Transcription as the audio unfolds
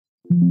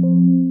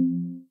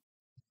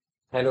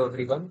Hello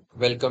everyone,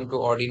 welcome to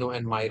Arduino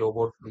and My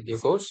Robot video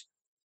course.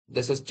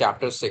 This is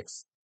chapter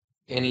 6.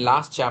 In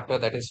last chapter,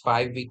 that is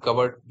 5, we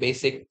covered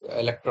basic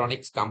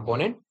electronics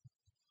component,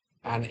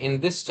 and in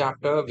this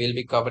chapter we'll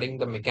be covering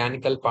the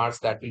mechanical parts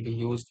that will be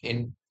used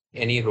in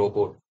any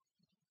robot.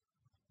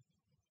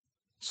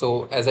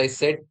 So as I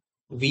said,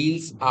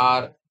 wheels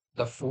are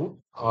the foot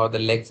or the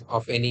legs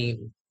of any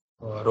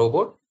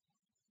robot.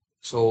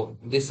 So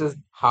this is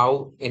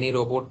how any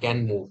robot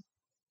can move.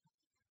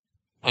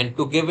 And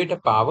to give it a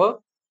power,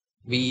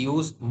 we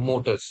use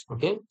motors.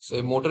 Okay, so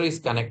a motor is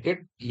connected.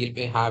 You'll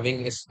be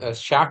having a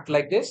shaft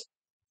like this,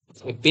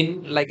 a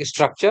pin like a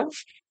structure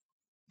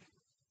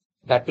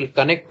that will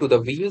connect to the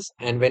wheels,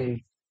 and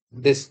when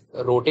this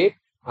rotate,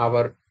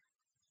 our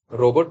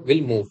robot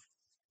will move.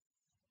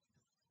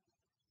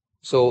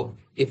 So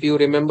if you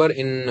remember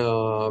in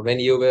when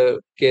you were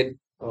kid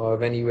or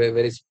when you were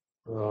very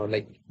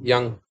like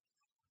young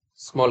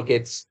small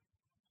kids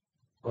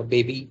or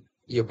baby,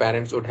 your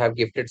parents would have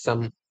gifted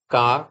some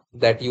car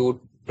that you would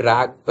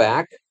drag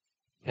back,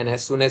 and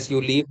as soon as you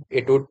leave,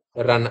 it would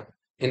run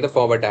in the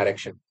forward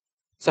direction.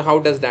 So how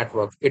does that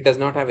work? It does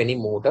not have any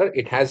motor.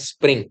 It has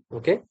spring.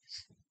 Okay.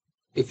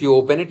 If you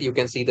open it, you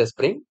can see the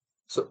spring.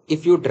 So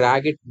if you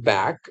drag it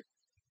back,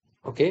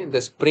 okay,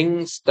 the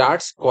spring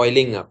starts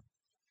coiling up.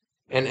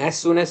 And as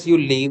soon as you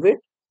leave it,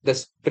 the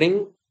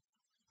spring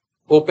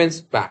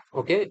opens back.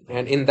 Okay.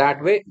 And in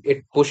that way,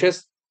 it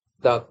pushes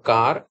the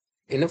car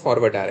in a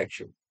forward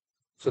direction.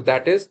 So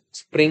that is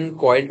spring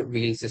coiled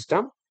wheel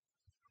system.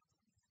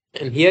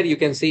 And here you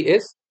can see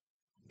is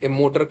a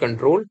motor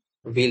controlled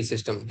wheel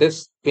system.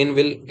 This pin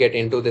will get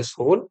into this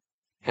hole,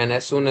 and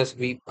as soon as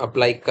we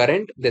apply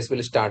current, this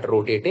will start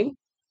rotating,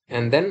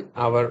 and then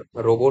our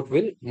robot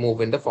will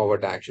move in the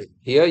forward direction.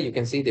 Here you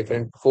can see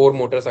different four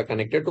motors are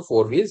connected to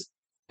four wheels,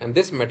 and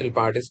this metal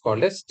part is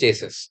called as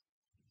chassis.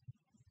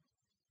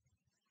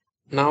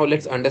 Now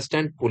let's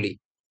understand pulley.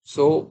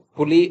 So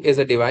pulley is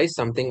a device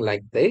something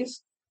like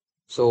this.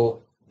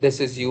 So this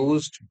is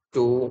used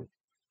to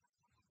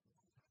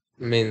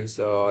means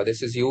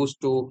this is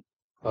used to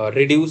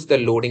reduce the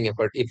loading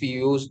effort. If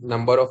you use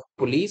number of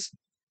pulleys,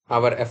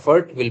 our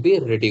effort will be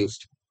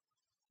reduced.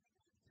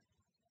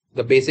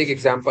 The basic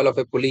example of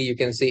a pulley you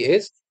can see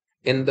is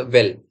in the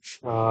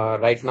well.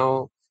 Right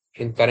now,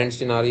 in current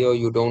scenario,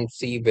 you don't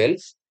see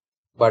wells,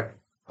 but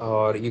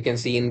you can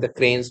see in the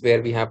cranes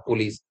where we have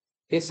pulleys.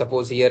 Okay,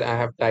 suppose here I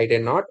have tied a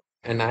knot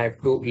and I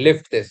have to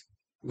lift this.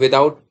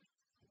 Without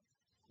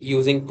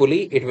using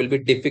pulley, it will be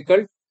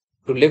difficult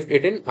to lift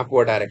it in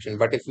upward direction.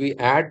 But if we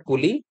add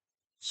pulley,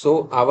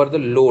 so our the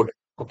load,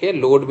 okay,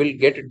 load will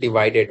get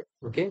divided.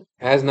 Okay,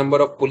 as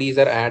number of pulleys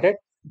are added,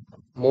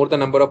 more the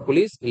number of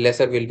pulleys,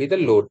 lesser will be the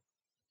load.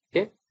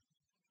 Okay,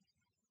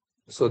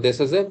 so this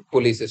is a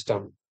pulley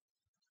system.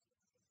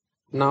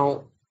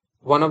 Now,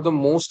 one of the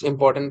most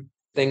important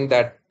thing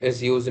that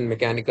is used in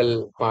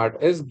mechanical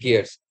part is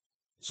gears.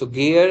 So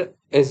gear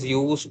is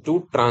used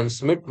to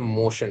transmit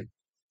motion.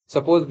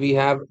 Suppose we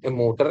have a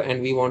motor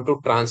and we want to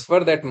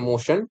transfer that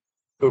motion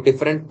to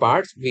different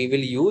parts, we will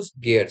use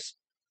gears.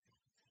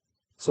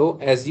 So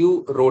as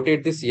you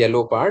rotate this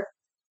yellow part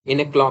in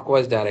a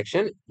clockwise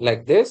direction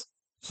like this,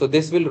 so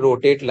this will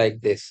rotate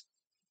like this.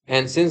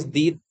 And since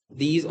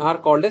these are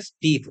called as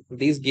teeth,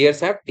 these gears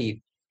have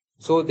teeth.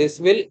 So this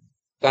will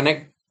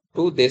connect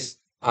to this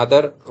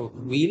other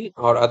wheel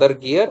or other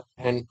gear.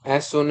 And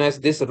as soon as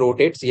this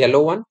rotates,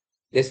 yellow one,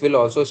 this will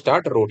also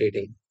start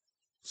rotating.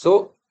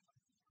 So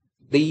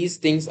these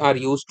things are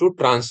used to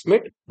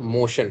transmit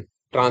motion,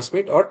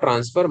 transmit or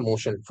transfer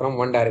motion from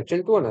one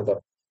direction to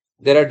another.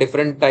 There are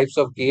different types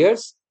of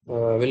gears.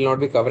 We'll not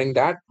be covering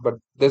that, but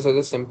this is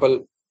a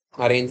simple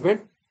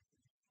arrangement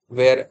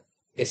where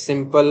a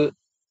simple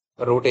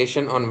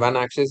rotation on one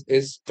axis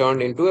is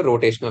turned into a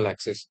rotational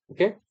axis.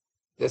 Okay,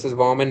 this is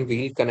worm and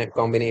wheel connect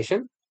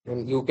combination,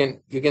 and you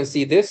can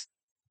see this.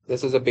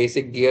 This is a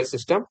basic gear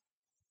system.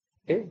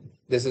 Okay,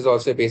 this is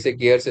also a basic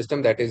gear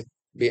system that is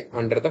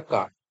under the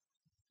car.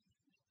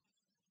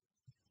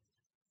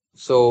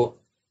 So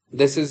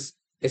this is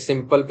a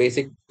simple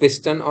basic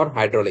piston or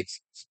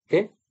hydraulics.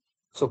 Okay,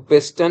 so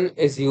piston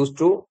is used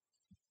to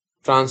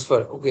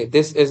transfer. Okay,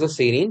 this is a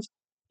syringe.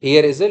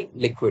 Here is a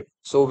liquid.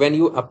 So when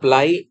you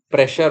apply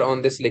pressure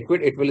on this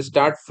liquid, it will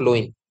start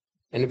flowing.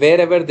 And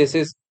wherever this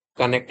is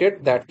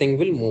connected, that thing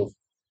will move.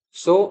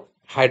 So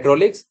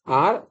hydraulics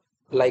are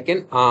like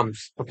an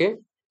arms. Okay,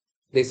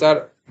 these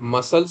are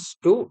muscles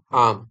to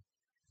arm.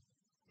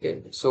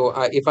 Okay, so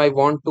if I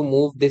want to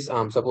move this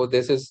arm, suppose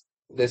this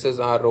is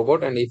our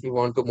robot, and if you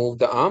want to move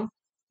the arm,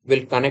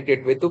 we'll connect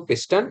it with the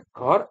piston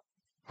or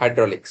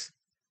hydraulics.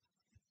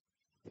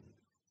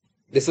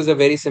 This is a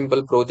very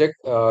simple project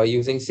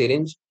using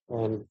syringe,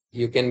 and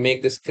you can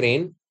make this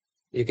crane.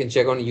 You can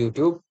check on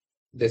YouTube.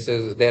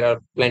 There are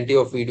plenty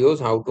of videos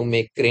how to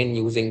make crane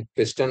using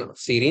piston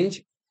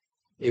syringe.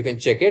 You can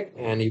check it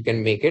and you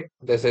can make it.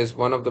 This is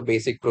one of the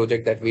basic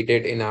project that we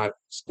did in our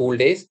school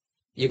days.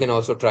 You can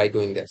also try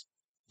doing this.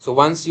 So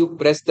once you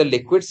press the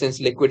liquid, since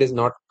liquid is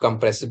not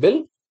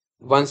compressible,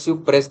 once you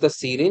press the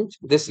syringe,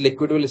 this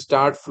liquid will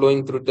start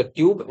flowing through the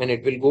tube and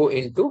it will go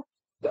into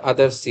the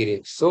other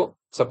syringe. So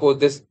suppose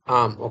this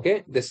arm,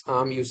 okay, this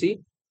arm you see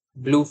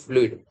blue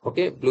fluid,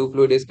 okay, blue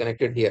fluid is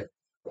connected here.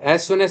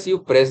 As soon as you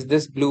press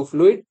this blue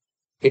fluid,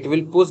 it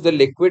will push the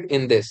liquid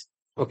in this,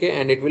 okay,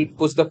 and it will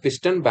push the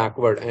piston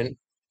backward, and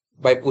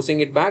by pushing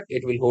it back,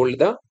 it will hold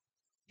the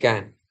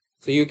can.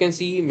 So you can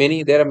see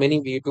many, there are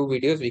many YouTube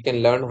videos we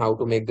can learn how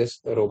to make this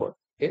robot.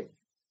 Okay.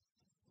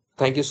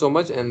 Thank you so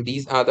much. And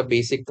these are the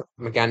basic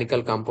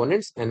mechanical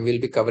components, and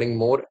we'll be covering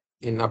more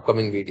in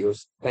upcoming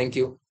videos. Thank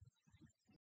you.